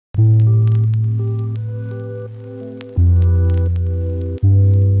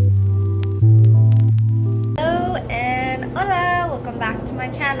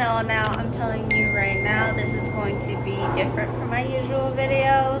telling you right now, this is going to be different from my usual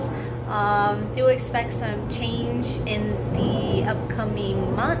videos. Do expect some change in the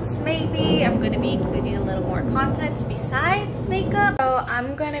upcoming months maybe. I'm going to be including a little more content besides makeup. So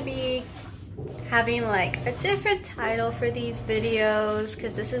I'm going to be having like a different title for these videos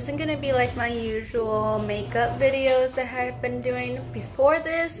because this isn't going to be like my usual makeup videos that I've been doing before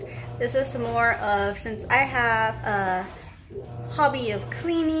this. This is more of, since I have a hobby of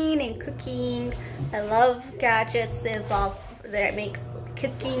cleaning and cooking, I love gadgets that make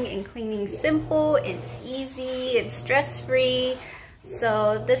cooking and cleaning simple and easy and stress-free.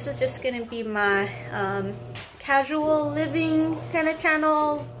 So this is just going to be my casual living kind of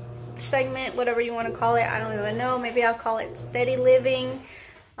channel segment, whatever you want to call it. I don't even know. Maybe I'll call it steady living.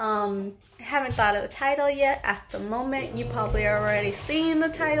 I haven't thought of a title yet at the moment. You probably are already seeing the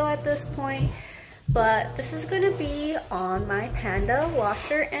title at this point. But this is going to be on my Panda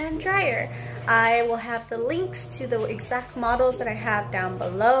washer and dryer. I will have the links to the exact models that I have down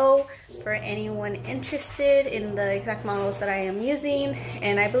below for anyone interested in the exact models that I am using.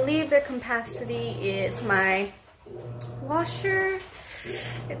 And I believe their capacity is my washer,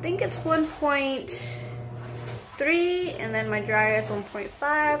 I think it's 1.3, and then my dryer is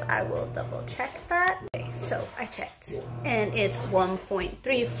 1.5. I will double check that. Okay, so I checked and it's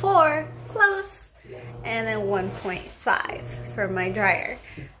 1.34 close, and then 1.5 for my dryer.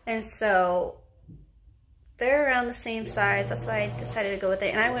 And so they're around the same size. That's why I decided to go with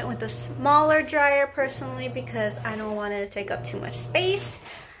it. And I went with the smaller dryer personally because I don't want it to take up too much space.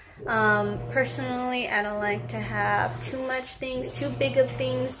 Personally, I don't like to have too much things, too big of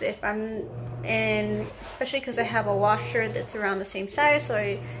things, and especially because I have a washer that's around the same size, so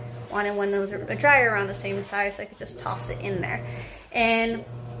I wanted one that was a dryer around the same size so I could just toss it in there. And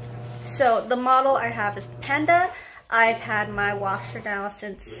so the model I have is the Panda. I've had my washer now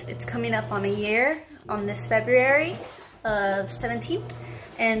since it's coming up on a year on this February of 17th.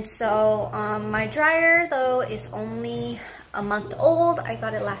 And so my dryer though is only a month old. I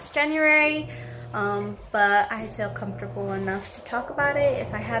got it last January, but I feel comfortable enough to talk about it.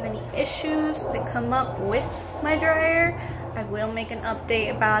 If I have any issues that come up with my dryer, I will make an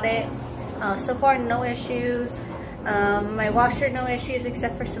update about it. So far, no issues. My washer, no issues,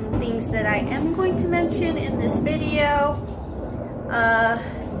 except for some things that I am going to mention in this video.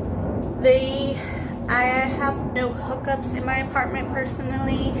 I have no hookups in my apartment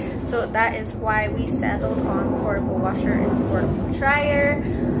personally, so that is why we settled on portable washer and portable dryer.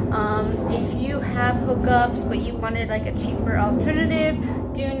 If you have hookups but you wanted like a cheaper alternative,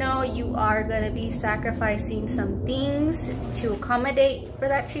 do know you are going to be sacrificing some things to accommodate for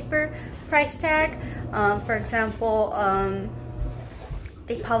that cheaper price tag. For example,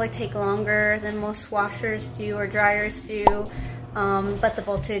 they probably take longer than most washers do or dryers do, but the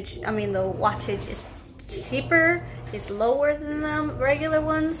wattage is cheaper, is lower than the regular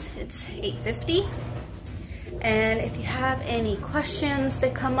ones. It's $8.50. And if you have any questions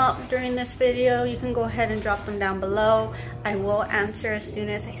that come up during this video, you can go ahead and drop them down below. I will answer as soon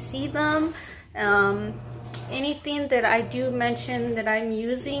as I see them. Anything that I do mention that I'm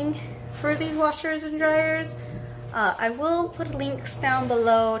using for these washers and dryers, I will put links down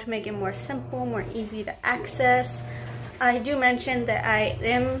below to make it more simple, more easy to access. I do mention that I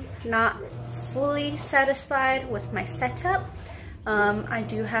am not fully satisfied with my setup. I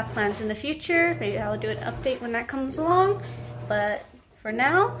do have plans in the future. Maybe I'll do an update when that comes along. But for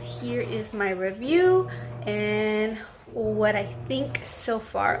now, here is my review and what I think so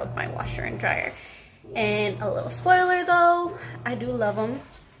far of my washer and dryer. And a little spoiler though, I do love them.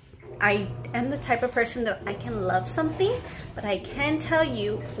 I am the type of person that I can love something, but I can tell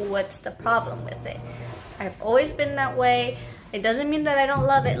you what's the problem with it. I've always been that way. It doesn't mean that I don't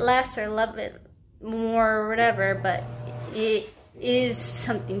love it less or love it more or whatever, but it is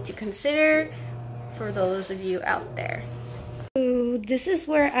something to consider for those of you out there. So this is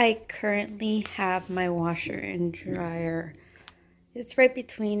where I currently have my washer and dryer. It's right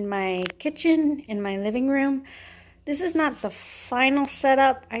between my kitchen and my living room. This is not the final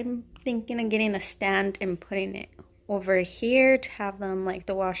setup. I'm thinking of getting a stand and putting it over here to have them like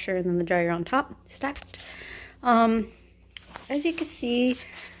the washer and then the dryer on top stacked. As you can see,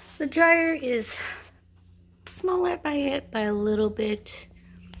 the dryer is smaller by a little bit.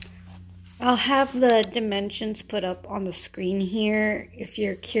 I'll have the dimensions put up on the screen here if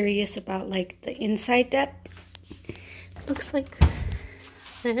you're curious about like the inside depth. It looks like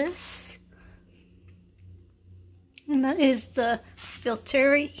this. And that is the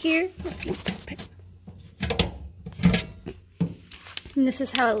filter right here. And this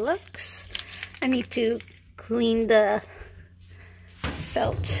is how it looks. I need to clean the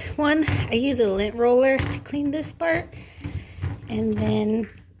felt one. I use a lint roller to clean this part, and then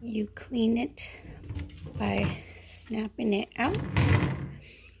you clean it by snapping it out,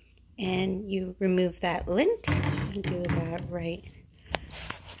 and you remove that lint. I'll do that right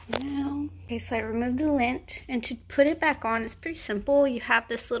now. Okay, so I removed the lint, and to put it back on, it's pretty simple. You have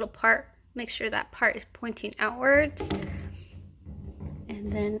this little part, make sure that part is pointing outwards,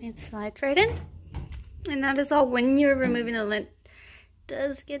 and then it slides right in. And that is all. When you're removing the lint, it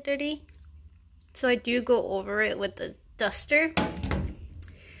does get dirty, so I do go over it with the duster.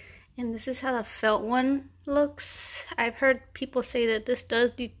 And this is how the felt one looks. I've heard people say that this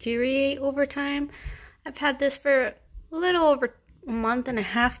does deteriorate over time. I've had this for a little over a month and a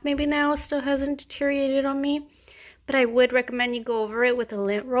half maybe now. It still hasn't deteriorated on me, but I would recommend you go over it with a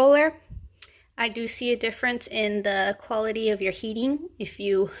lint roller. I do see a difference in the quality of your heating if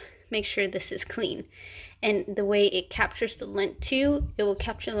you make sure this is clean. And the way it captures the lint too, it will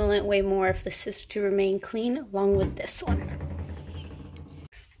capture the lint way more if this is to remain clean, along with this one.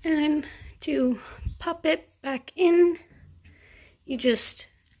 And to pop it back in,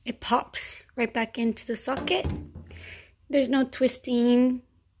 it pops right back into the socket. There's no twisting.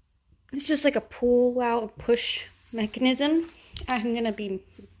 It's just like a pull out push mechanism. I'm gonna be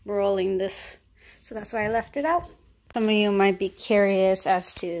rolling this, so that's why I left it out. Some of you might be curious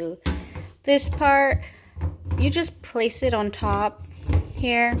as to this part. You just place it on top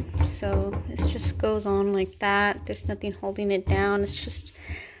here, so it just goes on like that. There's nothing holding it down. It's just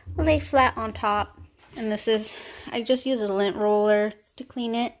lay flat on top. And this is, I just use a lint roller to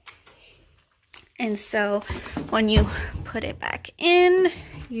clean it. And so when you put it back in,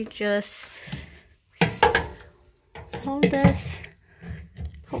 you just hold this.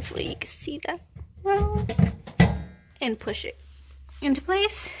 Hopefully you can see that well, and push it into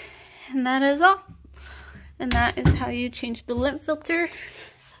place. And that is all. And that is how you change the lint filter,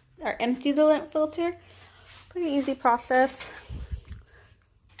 or empty the lint filter. Pretty easy process.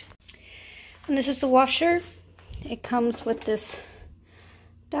 And this is the washer. It comes with this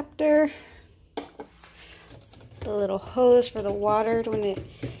adapter, the little hose for the water when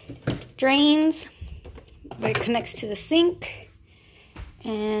it drains, but it connects to the sink,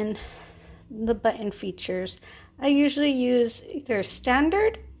 and the button features. I usually use either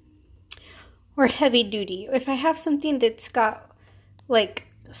standard or heavy duty. If I have something that's got like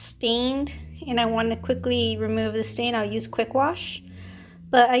stained and I want to quickly remove the stain, I'll use quick wash.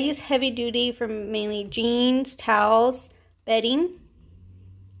 But I use heavy duty for mainly jeans, towels, bedding,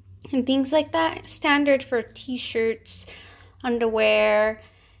 and things like that. Standard for t-shirts, underwear,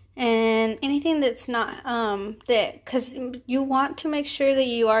 and anything that's not because you want to make sure that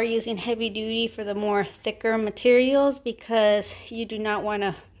you are using heavy duty for the more thicker materials, because you do not want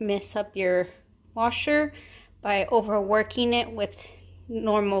to mess up your washer by overworking it with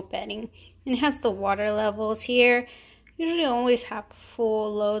normal bedding. And it has the water levels here. Usually always have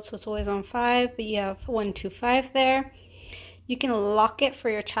full load, so it's always on 5, but you have 1, 2, 5 there. You can lock it for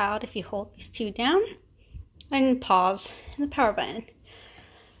your child if you hold these two down, and pause in the power button.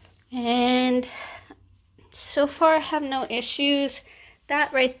 And so far I have no issues.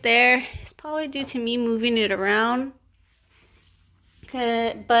 That right there is probably due to me moving it around,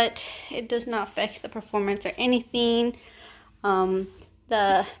 but it does not affect the performance or anything.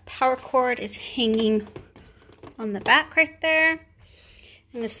 The power cord is hanging on the back right there,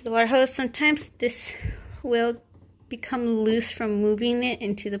 and this is the water hose. Sometimes this will become loose from moving it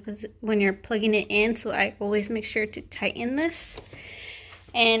into the when you're plugging it in, so I always make sure to tighten this.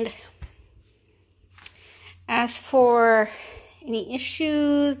 And as for any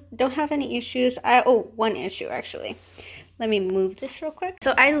issues, don't have any issues. One issue actually. Let me move this real quick.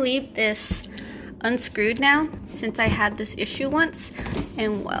 So I leave this unscrewed now since I had this issue once,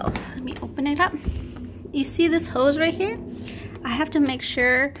 and well, let me open it up. You see this hose right here? I have to make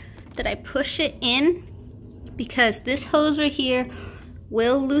sure that I push it in, because this hose right here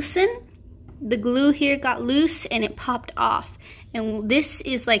will loosen. The glue here got loose and it popped off. And this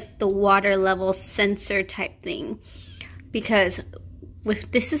is like the water level sensor type thing, because if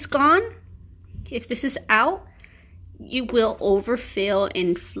this is gone, if this is out, you will overfill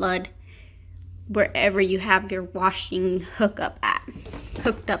and flood wherever you have your washing hooked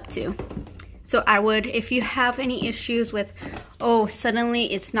up to. So I would, if you have any issues with,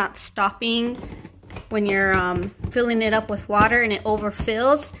 suddenly it's not stopping when you're filling it up with water and it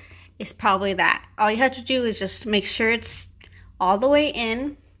overfills, it's probably that. All you have to do is just make sure it's all the way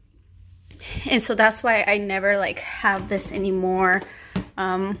in. And so that's why I never like have this anymore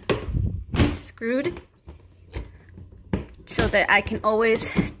screwed, so that I can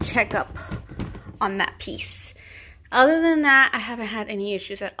always check up on that piece. Other than that, I haven't had any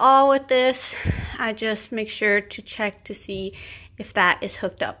issues at all with this. I just make sure to check to see if that is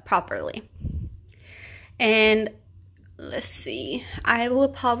hooked up properly. And let's see, I will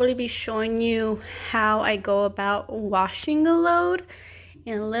probably be showing you how I go about washing the load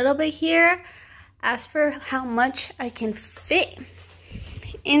in a little bit here. As for how much I can fit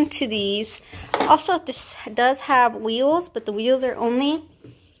into these, also this does have wheels, but the wheels are only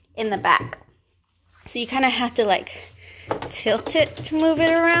in the back. So you kind of have to like tilt it to move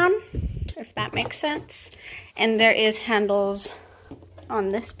it around, if that makes sense. And there is handles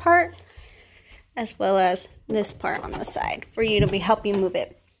on this part, as well as this part on the side for you to be helping move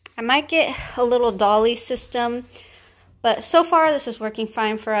it. I might get a little dolly system, but so far this is working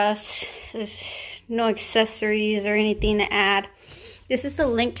fine for us. There's no accessories or anything to add. This is the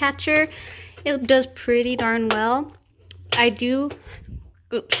link catcher. It does pretty darn well. I do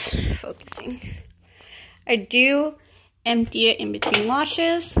empty it in between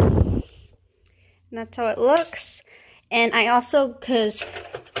washes, and that's how it looks. And I also, because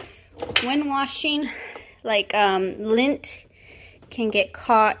when washing, like lint can get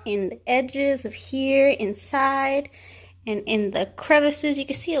caught in the edges of here, inside, and in the crevices. You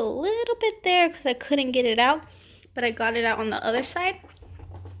can see a little bit there because I couldn't get it out, but I got it out on the other side.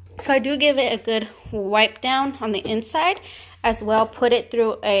 So I do give it a good wipe down on the inside, as well put it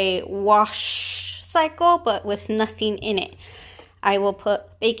through a wash cycle, but with nothing in it. I will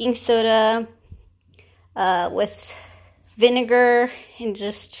put baking soda with vinegar and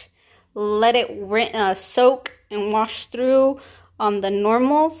just let it soak and wash through on the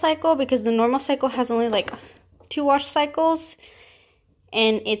normal cycle, because the normal cycle has only like 2 wash cycles,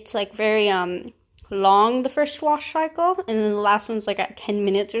 and it's like very long, the first wash cycle, and then the last one's like at 10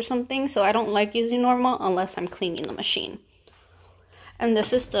 minutes or something. So I don't like using normal unless I'm cleaning the machine. And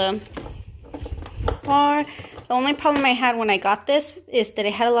this is the bar. The only problem I had when I got this is that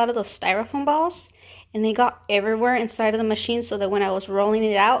it had a lot of those styrofoam balls, and they got everywhere inside of the machine, so that when I was rolling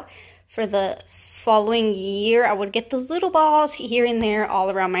it out for the following year, I would get those little balls here and there all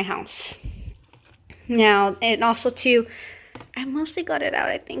around my house. Now, and also too, I mostly got it out,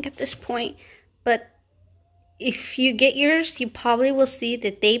 I think, at this point, but if you get yours, you probably will see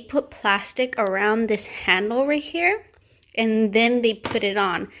that they put plastic around this handle right here, and then they put it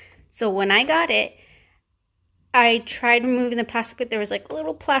on. So when I got it, I tried removing the plastic, but there was like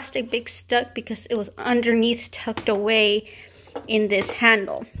little plastic bits stuck because it was underneath, tucked away in this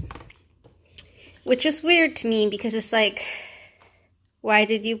handle. Which is weird to me, because it's like, why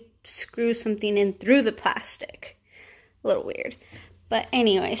did you screw something in through the plastic? A little weird. But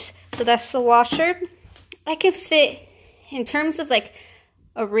anyways, so that's the washer. I can fit, in terms of like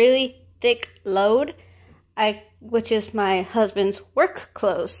a really thick load, which is my husband's work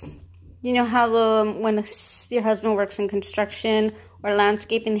clothes. You know how when your husband works in construction or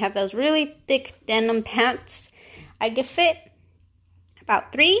landscaping, they have those really thick denim pants. I can fit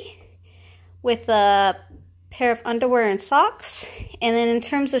about 3 with a pair of underwear and socks. And then in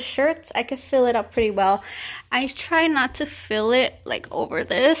terms of shirts, I could fill it up pretty well. I try not to fill it like over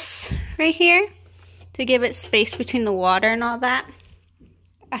this right here to give it space between the water and all that.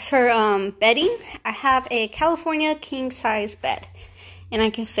 As for bedding, I have a California king size bed, and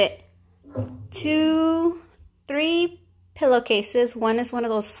I can fit 2, 3 pillowcases. One is one of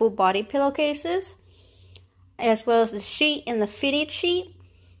those full body pillowcases, as well as the sheet and the fitted sheet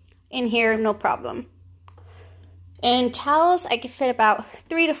in here, no problem. And towels, I can fit about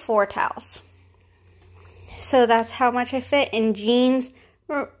 3 to 4 towels. So that's how much I fit. In jeans,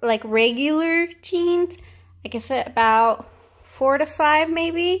 like regular jeans, I can fit about 4 to 5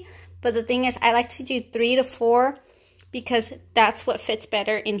 maybe. But the thing is, I like to do 3 to 4 because that's what fits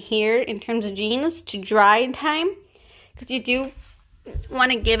better in here in terms of jeans to dry time. Because you do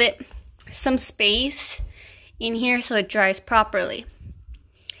want to give it some space in here so it dries properly.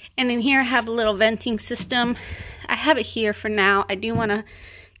 And in here I have a little venting system. I have it here for now. I do want to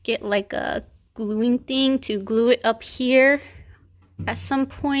get like a gluing thing to glue it up here at some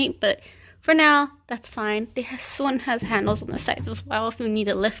point, but for now that's fine. This one has handles on the sides as well if you need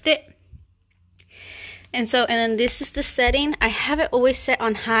to lift it. And then this is the setting. I have it always set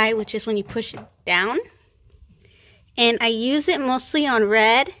on high, which is when you push it down. And I use it mostly on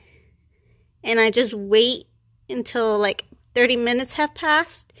red, and I just wait until like 30 minutes have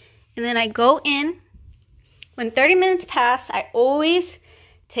passed, and then I go in. When 30 minutes pass, I always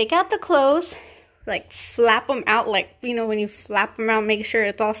take out the clothes, like flap them out, like, you know, when you flap them out, make sure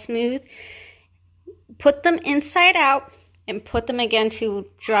it's all smooth. Put them inside out and put them again to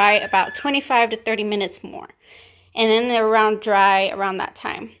dry about 25 to 30 minutes more. And then they're dry around that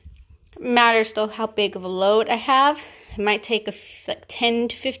time. matters though how big of a load I have. It might take like 10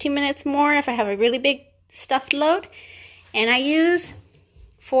 to 15 minutes more if I have a really big stuffed load. And I use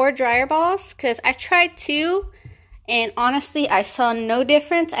 4 dryer balls because I tried 2 and honestly I saw no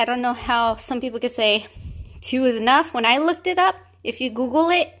difference. I don't know how some people could say 2 is enough. When I looked it up, if you Google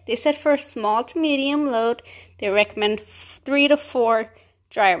it, they said for a small to medium load, they recommend 3 to 4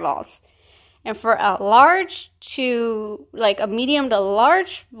 dryer balls. And for a large to, like a medium to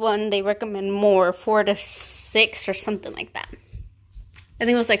large one, they recommend more, 4 to 6 or something like that. I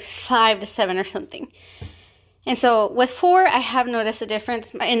think it was like 5 to 7 or something. And so with 4, I have noticed a difference.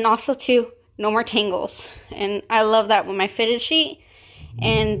 And also too, no more tangles. And I love that with my fitted sheet.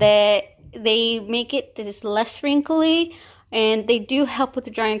 And that they make it that it's less wrinkly. And they do help with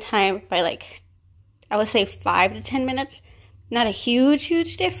the drying time by like, I would say 5 to 10 minutes. Not a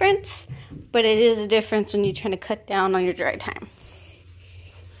huge difference, but it is a difference when you're trying to cut down on your dry time.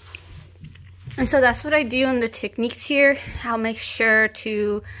 And so that's what I do in the techniques here. I'll make sure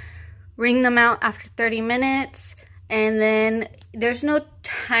to wring them out after 30 minutes. And then there's no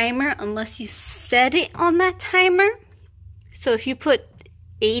timer unless you set it on that timer. So if you put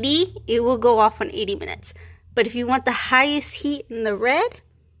 80, it will go off on 80 minutes. But if you want the highest heat in the red,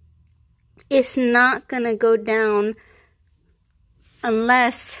 it's not gonna go down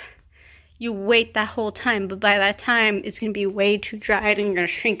unless you wait that whole time. But by that time, it's going to be way too dried and you're going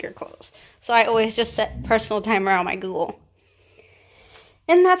to shrink your clothes. So I always just set personal timer on my Google.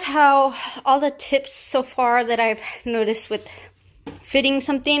 And that's how all the tips so far that I've noticed with fitting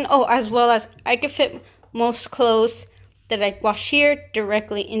something. Oh, as well as I could fit most clothes that I wash here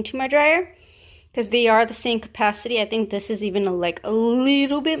directly into my dryer. Because they are the same capacity. I think this is even like a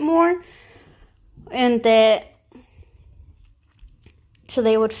little bit more. And that... so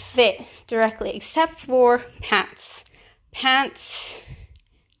they would fit directly, except for pants. Pants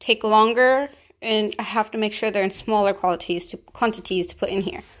take longer, and I have to make sure they're in smaller quantities to put in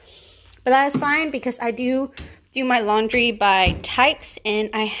here. But that is fine because I do my laundry by types, and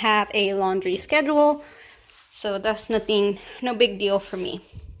I have a laundry schedule. So that's no big deal for me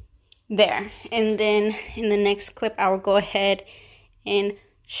there. And then in the next clip, I will go ahead and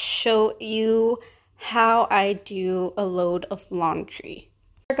show you how I do a load of laundry.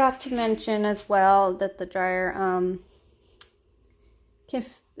 I forgot to mention as well that the dryer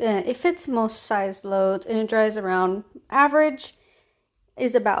it fits most size loads, and it dries around, average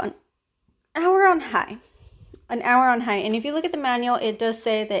is about an hour on high. An hour on high. And if you look at the manual, it does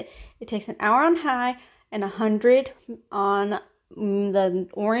say that it takes an hour on high and 100 on the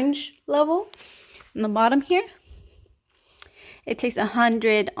orange level on the bottom here. It takes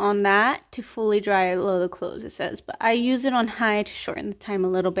 100 on that to fully dry a load of clothes, it says. But I use it on high to shorten the time a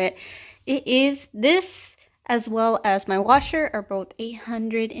little bit. It is this, as well as my washer, are both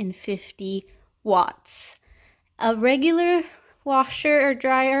 850 watts. A regular washer or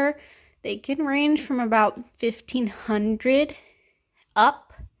dryer, they can range from about 1500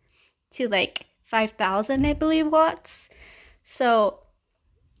 up to like 5000, I believe, watts. So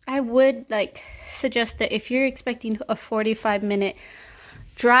I would suggest that if you're expecting a 45-minute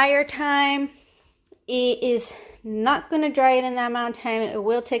dryer time, it is not going to dry it in that amount of time. It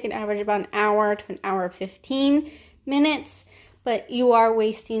will take an average about an hour to an hour 15 minutes, but you are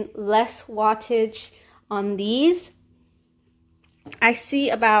wasting less wattage on these. I see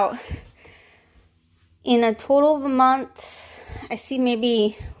about, in a total of a month, I see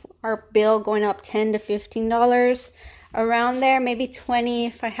maybe our bill going up $10 to $15 around there, maybe 20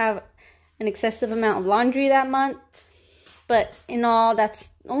 if I have an excessive amount of laundry that month. But in all, that's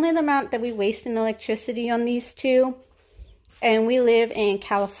only the amount that we waste in electricity on these two. And we live in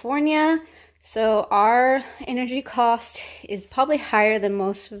California, so our energy cost is probably higher than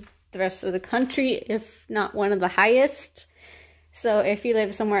most of the rest of the country, if not one of the highest. So if you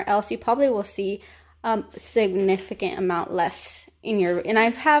live somewhere else, you probably will see a significant amount less in your... And I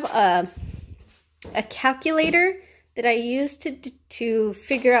have a calculator that I use to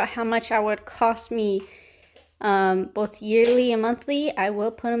figure out how much it would cost me both yearly and monthly. I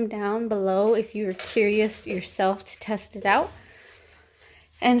will put them down below if you're curious yourself to test it out.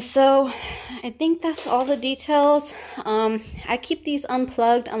 And so I think that's all the details. I keep these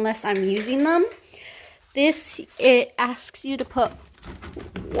unplugged unless I'm using them. This, it asks you to put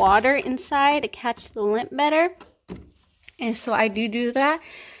water inside to catch the lint better. And so I do that.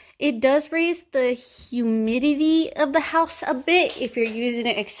 It does raise the humidity of the house a bit if you're using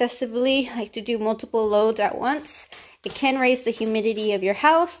it excessively, like to do multiple loads at once. It can raise the humidity of your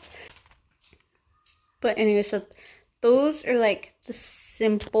house. But anyway, so those are like the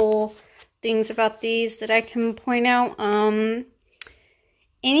simple things about these that I can point out.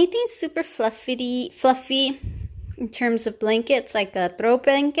 anything super fluffy in terms of blankets, like a throw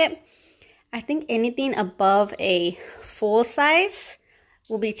blanket, I think anything above a full size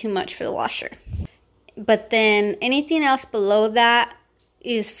will be too much for the washer. But then anything else below that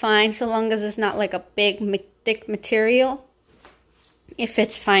is fine, so long as it's not like a big thick material. It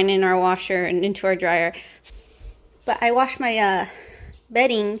fits fine in our washer and into our dryer. But I wash my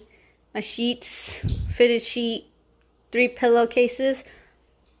bedding, my sheets, fitted sheet, 3 pillowcases,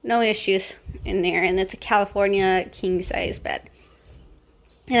 no issues in there. And it's a California king size bed.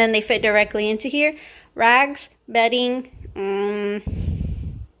 And then they fit directly into here. Rags, bedding,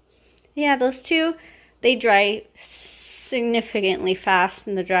 yeah, those two, they dry significantly fast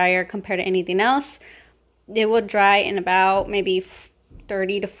in the dryer compared to anything else. They will dry in about maybe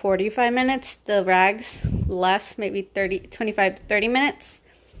 30 to 45 minutes. The rags less, maybe 25 to 30 minutes.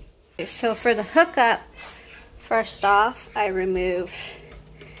 So for the hookup, first off, I remove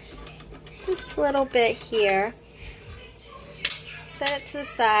this little bit here. Set it to the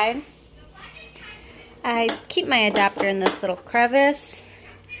side. I keep my adapter in this little crevice,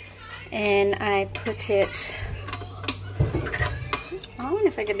 and I put it, I wonder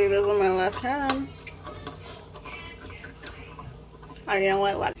if I could do this with my left hand. Oh, you know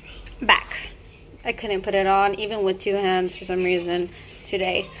what? Back. I couldn't put it on, even with 2 hands for some reason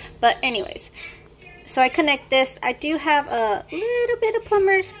today. But anyways, so I connect this. I do have a little bit of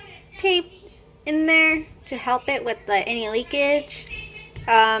plumber's tape in there to help it with any leakage.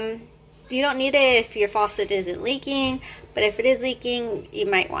 You don't need it if your faucet isn't leaking, but if it is leaking, you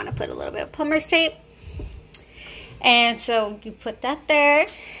might want to put a little bit of plumber's tape. And so you put that there,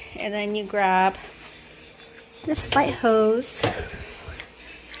 and then you grab this white hose,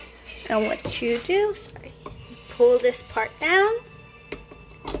 and what you do, you pull this part down,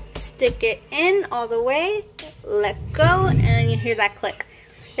 stick it in all the way, let go, and then you hear that click.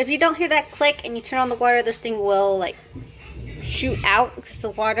 If you don't hear that click and you turn on the water, this thing will like shoot out because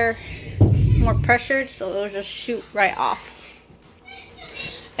the water is more pressured, so it'll just shoot right off.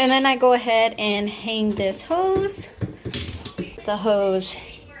 And then I go ahead and hang this hose, the hose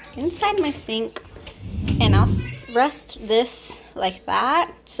inside my sink, and I'll rest this like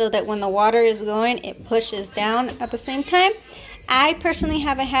that so that when the water is going, it pushes down at the same time. I personally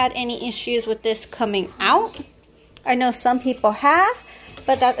haven't had any issues with this coming out. I know some people have,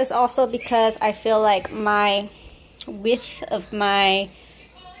 but that is also because I feel like my width of my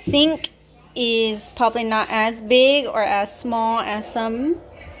sink is probably not as big or as small as some,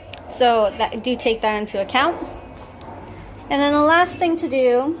 so that do take that into account. And then the last thing to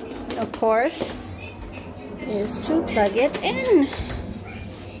do, of course, is to plug it in.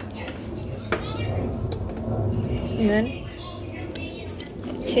 And then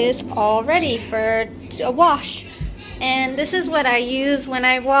it is all ready for a wash. And this is what I use when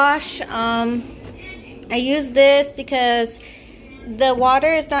I wash. I use this because the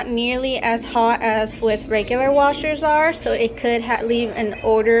water is not nearly as hot as with regular washers are, so it could leave an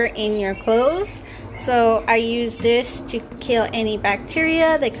odor in your clothes. So I use this to kill any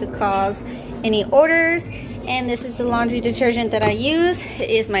bacteria that could cause any odors. And this is the laundry detergent that I use. It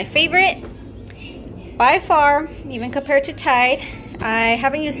is my favorite by far, even compared to Tide. I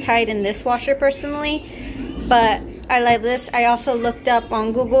haven't used Tide in this washer personally, but I like this. I also looked up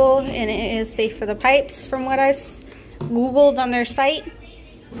on Google, and it is safe for the pipes from what I Googled on their site.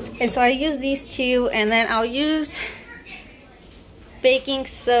 And so I use these two, and then I'll use baking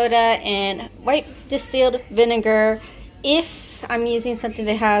soda and white distilled vinegar if I'm using something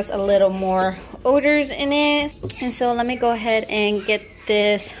that has a little more odors in it. And so let me go ahead and get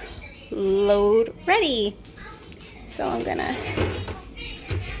this load ready. So I'm gonna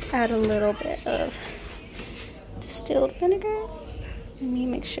add a little bit of distilled vinegar. Let me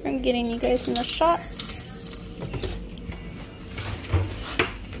make sure I'm getting you guys in the shot.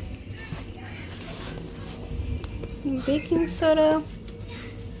 And baking soda,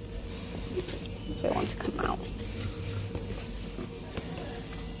 if it wants to come out.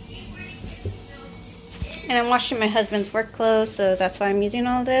 And I'm washing my husband's work clothes, so that's why I'm using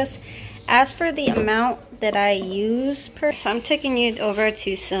all this. As for the amount that I use so I'm taking you over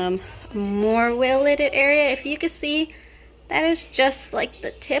to some more well-lighted area. If you can see, that is just like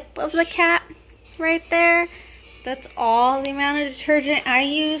the tip of the cap right there. That's all the amount of detergent I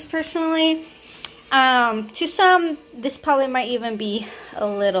use personally. To some, this probably might even be a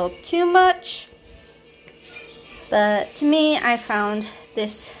little too much, but to me, I found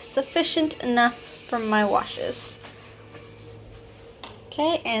this sufficient enough for my washes.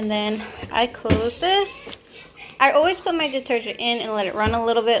 Okay, and then I close this. I always put my detergent in and let it run a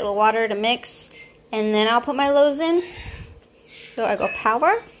little bit with water to mix, and then I'll put my loads in. So I go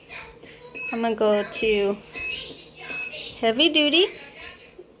power. I'm gonna go to heavy duty.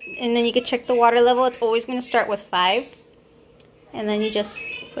 And then you can check the water level. It's always gonna start with 5. And then you just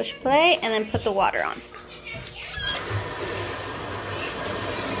push play and then put the water on.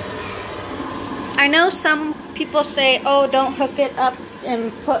 I know some people say, oh, don't hook it up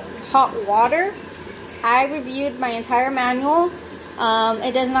and put hot water. I reviewed my entire manual.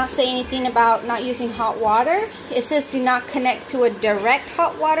 It does not say anything about not using hot water. It says do not connect to a direct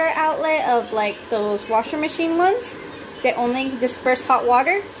hot water outlet of like those washer machine ones that only disperse hot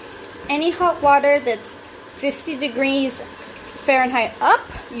water. Any hot water that's 50 degrees Fahrenheit up,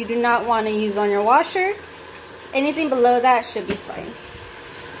 you do not want to use on your washer. Anything below that should be fine.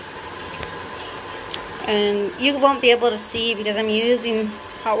 And you won't be able to see because I'm using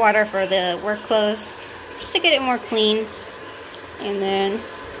hot water for the work clothes just to get it more clean. And then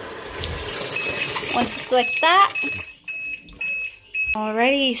once it's like that,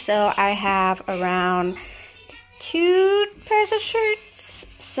 alrighty, so I have around 2 pairs of shirts,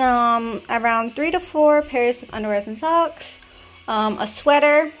 around 3 to 4 pairs of underwears and socks, a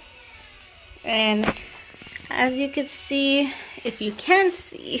sweater, and as you can see, if you can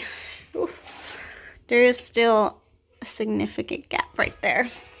see, there is still a significant gap right there.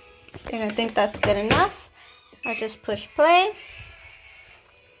 And I think that's good enough. I just push play.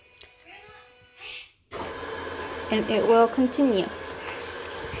 And it will continue.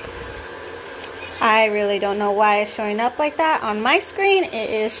 I really don't know why it's showing up like that. On my screen, it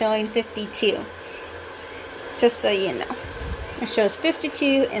is showing 52. Just so you know. It shows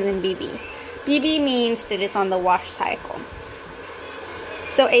 52 and then BB. BB means that it's on the wash cycle.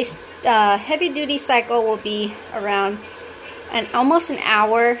 So a heavy duty cycle will be around almost an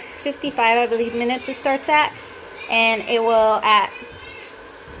hour, 55 I believe minutes it starts at, and it will at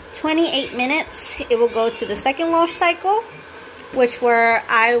 28 minutes it will go to the second wash cycle, which where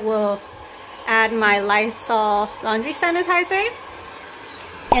I will add my Lysol laundry sanitizer,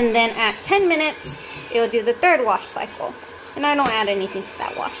 and then at 10 minutes it will do the third wash cycle, and I don't add anything to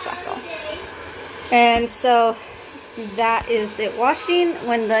that wash cycle. And so that is it washing.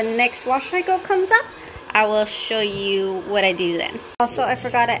 When the next wash cycle comes up, I will show you what I do then. Also, I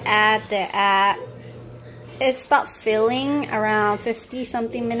forgot to add that it stopped filling around 50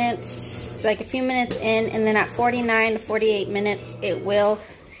 something minutes, like a few minutes in, and then at 49 to 48 minutes it will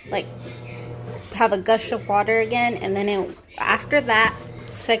like have a gush of water again, and then after that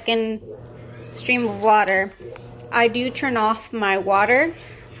second stream of water, I do turn off my water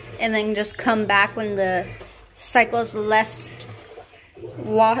and then just come back when the cycle is less,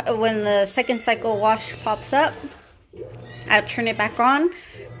 when the second cycle wash pops up. I'll turn it back on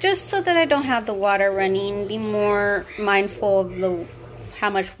just so that I don't have the water running, be more mindful of how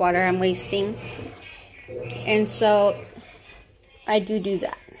much water I'm wasting. And so I do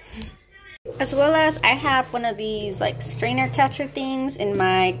that. As well as I have one of these like strainer catcher things in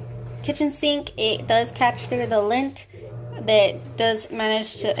my kitchen sink. It does catch through the lint that does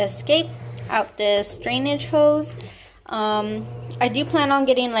manage to escape out this drainage hose. I do plan on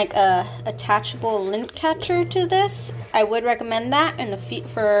getting like a attachable lint catcher to this. I would recommend that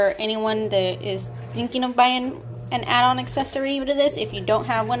for anyone that is thinking of buying an add-on accessory to this if you don't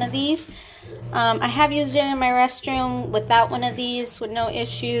have one of these. I have used it in my restroom without one of these with no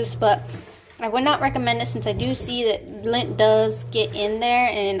issues, but I would not recommend it since I do see that lint does get in there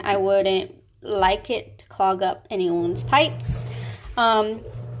and I wouldn't like it to clog up anyone's pipes.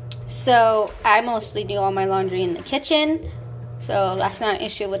 So I mostly do all my laundry in the kitchen, so that's not an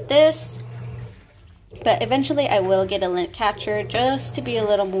issue with this. But eventually I will get a lint catcher just to be a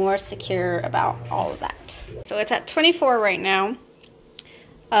little more secure about all of that. So it's at 24 right now.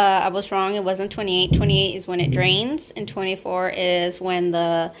 I was wrong, it wasn't 28. 28 is when it drains, and 24 is when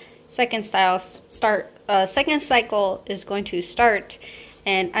the second cycle is going to start.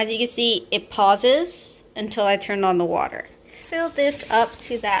 And as you can see, it pauses until I turn on the water. Fill this up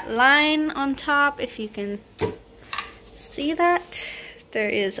to that line on top. If you can see that, there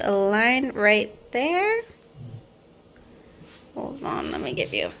is a line right there. Hold on, let me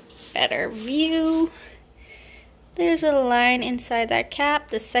give you a better view. There's a line inside that cap.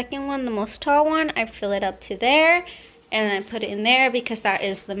 The second one, the most tall one, I fill it up to there, and I put it in there because that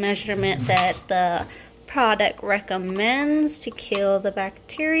is the measurement that the product recommends to kill the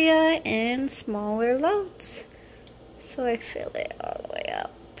bacteria in smaller loads. So I fill it all the way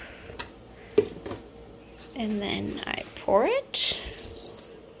up, and then I pour it.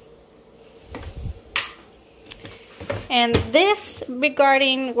 And this,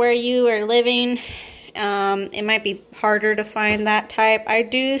 regarding where you are living, it might be harder to find that type. I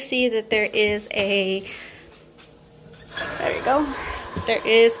do see that there is a There you go. There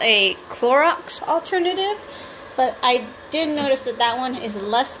is a Clorox alternative, but I did notice that that one is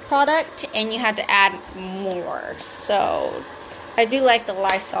less product and you had to add more. So I do like the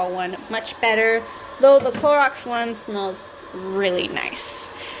Lysol one much better, though the Clorox one smells really nice.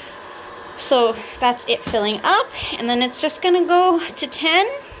 So that's it filling up, and then it's just gonna go to 10,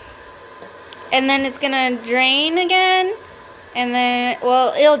 and then it's gonna drain again, and then,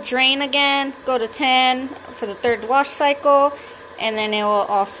 well, it'll drain again, go to 10 for the third wash cycle, and then it will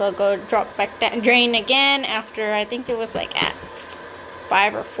also go drop back down, drain again after, I think it was like at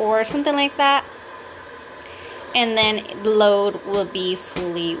 5 or 4 or something like that. And then the load will be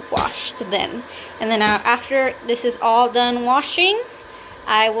fully washed then. And then after this is all done washing,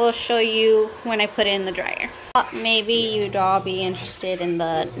 I will show you when I put it in the dryer. Maybe you'd all be interested in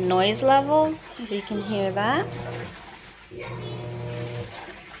the noise level, if you can hear that.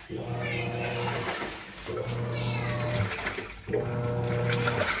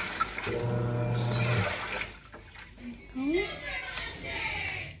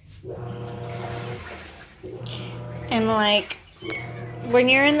 And like when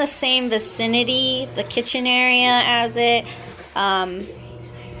you're in the same vicinity, the kitchen area as it,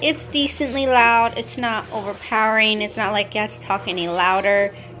 it's decently loud. It's not overpowering. It's not like you have to talk any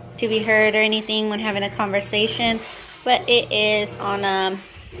louder to be heard or anything when having a conversation. But it is on a,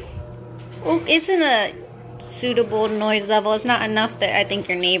 well, it's in a suitable noise level. It's not enough that I think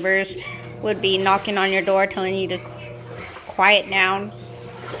your neighbors would be knocking on your door telling you to quiet down.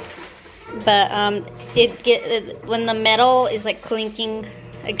 But when the metal is like clinking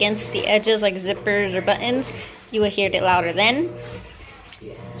against the edges like zippers or buttons, you will hear it louder then.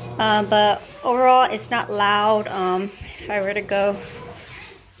 But overall it's not loud. If I were to go,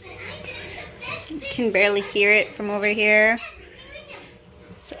 you can barely hear it from over here.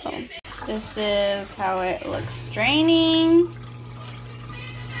 So this is how it looks draining.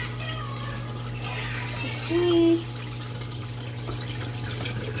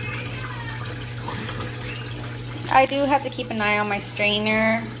 I do have to keep an eye on my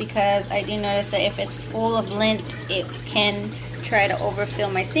strainer because I do notice that if it's full of lint, it can try to overfill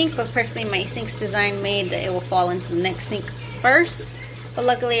my sink. But personally, my sink's design made that it will fall into the next sink first. But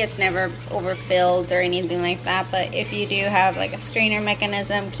luckily, it's never overfilled or anything like that. But if you do have like a strainer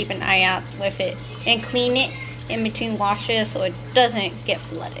mechanism, keep an eye out with it and clean it in between washes so it doesn't get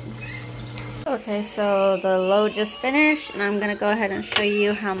flooded. Okay, so the load just finished, and I'm gonna go ahead and show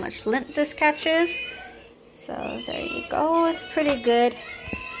you how much lint this catches. So there you go. It's pretty good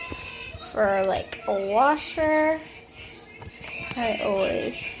for like a washer. I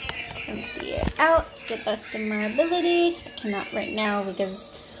always empty it out to the best of my ability. I cannot right now because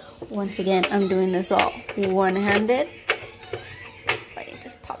once again I'm doing this all one-handed. But it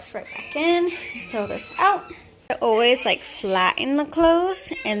just pops right back in. Throw this out. I always like flatten the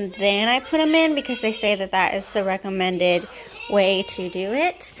clothes and then I put them in because they say that that is the recommended way to do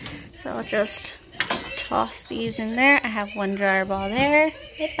it. So I'll just toss these in there. I have one dryer ball there.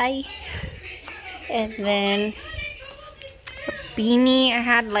 Hey, bye. And then a beanie. I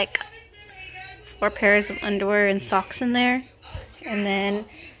had like 4 pairs of underwear and socks in there. And then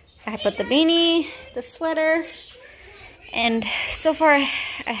I put the beanie, the sweater, and so far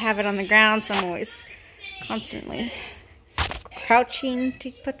I have it on the ground, so I'm always constantly crouching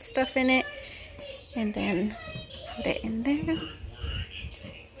to put stuff in it. And then put it in there.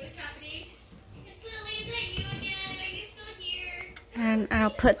 And I'll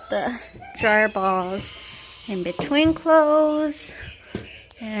put the dryer balls in between clothes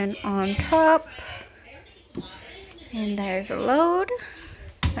and on top. And there's a load.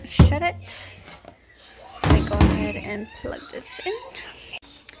 Let's shut it. Let me go ahead and plug this in.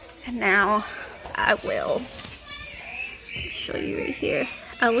 And now I will show you right here.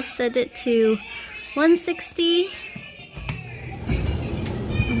 I will set it to 160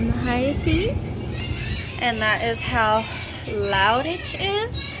 on the highest heat. And that is how loud it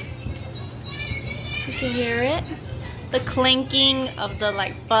is. You can hear it. The clinking of the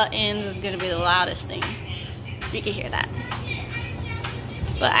like buttons is gonna be the loudest thing. You can hear that.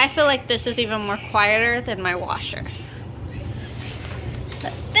 But I feel like this is even more quieter than my washer.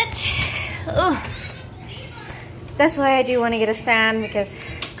 That's why I do want to get a stand, because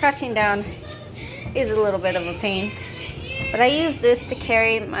crouching down is a little bit of a pain. But I use this to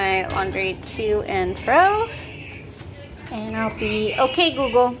carry my laundry to and fro. And I'll be, okay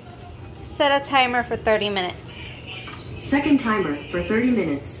Google, set a timer for 30 minutes. Second timer for 30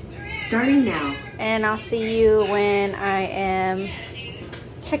 minutes, starting now. And I'll see you when I am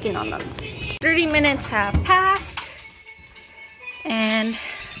checking on them. 30 minutes have passed. And,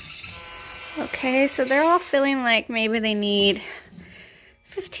 oh Okay, so they're all feeling like maybe they need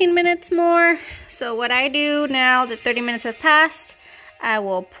 15 minutes more. So what I do now that 30 minutes have passed, I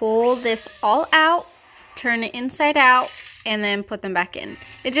will pull this all out, turn it inside out, and then put them back in.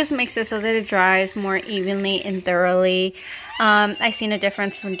 It just makes it so that it dries more evenly and thoroughly. I've seen a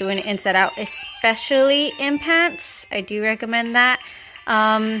difference when doing it inside out, especially in pants. I do recommend that.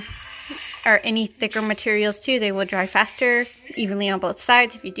 Or any thicker materials too, they will dry faster, evenly on both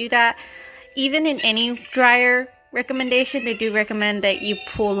sides if you do that. Even in any dryer recommendation, they do recommend that you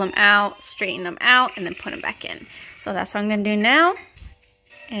pull them out, straighten them out, and then put them back in. So that's what I'm gonna do now,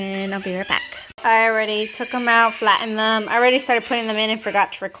 and I'll be right back. I already took them out, flattened them. I already started putting them in and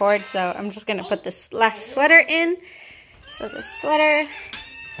forgot to record, so I'm just gonna put this last sweater in. So this sweater,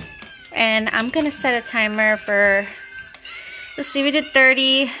 and I'm gonna set a timer for, let's see, we did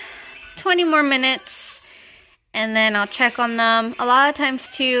 30, 20 more minutes, and then I'll check on them. A lot of times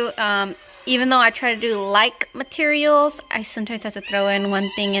too, even though I try to do like materials, I sometimes have to throw in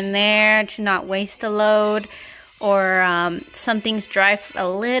one thing in there to not waste a load, or some things dry a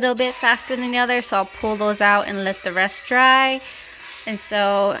little bit faster than the other, so I'll pull those out and let the rest dry. And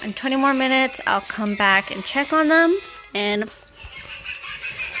so in 20 more minutes, I'll come back and check on them. And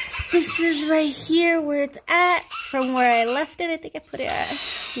this is right here where it's at from where I left it. I think I put it at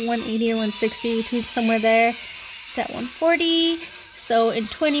 180 or 160, between somewhere there. It's at 140. So in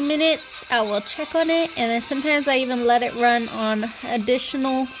 20 minutes, I will check on it, and then sometimes I even let it run on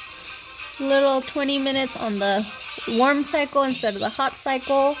additional little 20 minutes on the warm cycle instead of the hot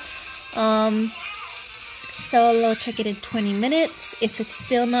cycle. So I'll check it in 20 minutes. If it's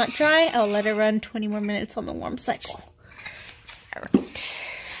still not dry, I'll let it run 20 more minutes on the warm cycle. Alright.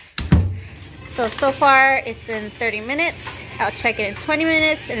 So far it's been 30 minutes. I'll check it in 20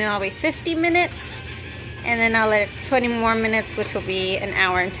 minutes, and then I'll be 50 minutes. And then I'll let it 20 more minutes, which will be an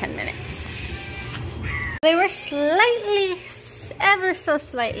hour and 10 minutes. They were slightly, ever so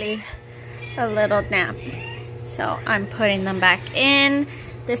slightly, a little damp. So I'm putting them back in.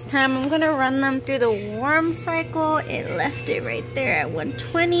 This time I'm gonna run them through the warm cycle. It left it right there at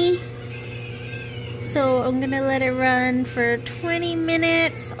 120. So I'm gonna let it run for 20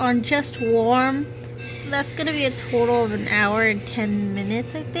 minutes on just warm. So that's gonna be a total of an hour and 10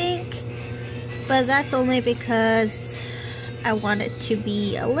 minutes, I think. But that's only because I want it to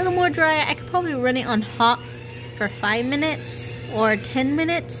be a little more dry. I could probably run it on hot for 5 minutes or 10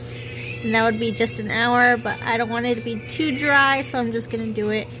 minutes, and that would be just an hour, but I don't want it to be too dry, so I'm just gonna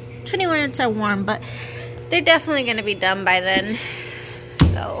do it 20 minutes on warm, but they're definitely gonna be done by then.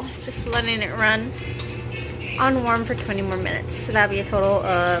 So just letting it run on warm for 20 more minutes. So that'll be a total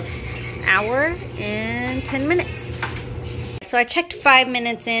of an hour and 10 minutes. So I checked 5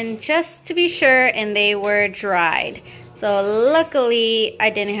 minutes in just to be sure, and they were dried. So luckily I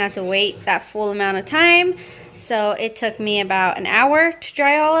didn't have to wait that full amount of time. So it took me about an hour to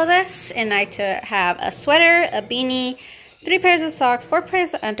dry all of this, and I have a sweater, a beanie, 3 pairs of socks, 4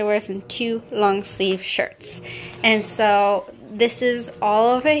 pairs of underwear, and 2 long sleeve shirts. And so this is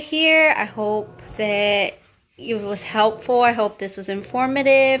all of it here. I hope that it was helpful. I hope this was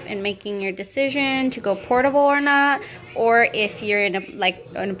informative in making your decision to go portable or not, or if you're in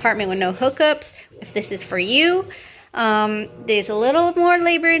an apartment with no hookups, if this is for you. It's a little more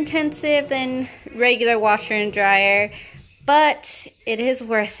labor intensive than regular washer and dryer, but it is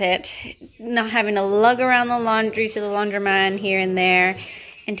worth it, not having to lug around the laundry to the laundromat here and there,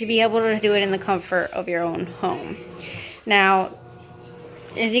 and to be able to do it in the comfort of your own home. Now,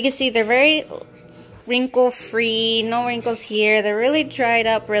 as you can see, they're very wrinkle free, no wrinkles here. They're really dried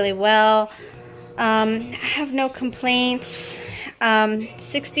up really well. I have no complaints.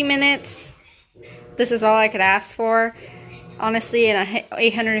 60 minutes, this is all I could ask for, honestly, and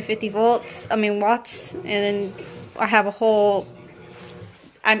 850 watts, and then I have a whole,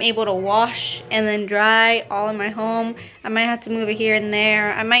 I'm able to wash and then dry all in my home. I might have to move it here and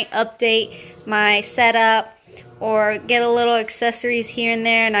there. I might update my setup or get a little accessories here and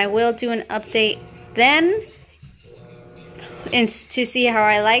there, and I will do an update then, and to see how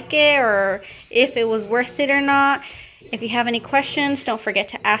I like it or if it was worth it or not. If you have any questions, don't forget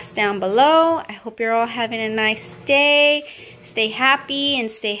to ask down below. I hope you're all having a nice day. Stay happy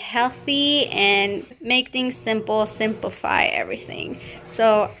and stay healthy, and make things simple, simplify everything.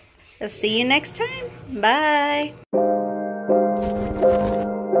 So I'll see you next time. Bye.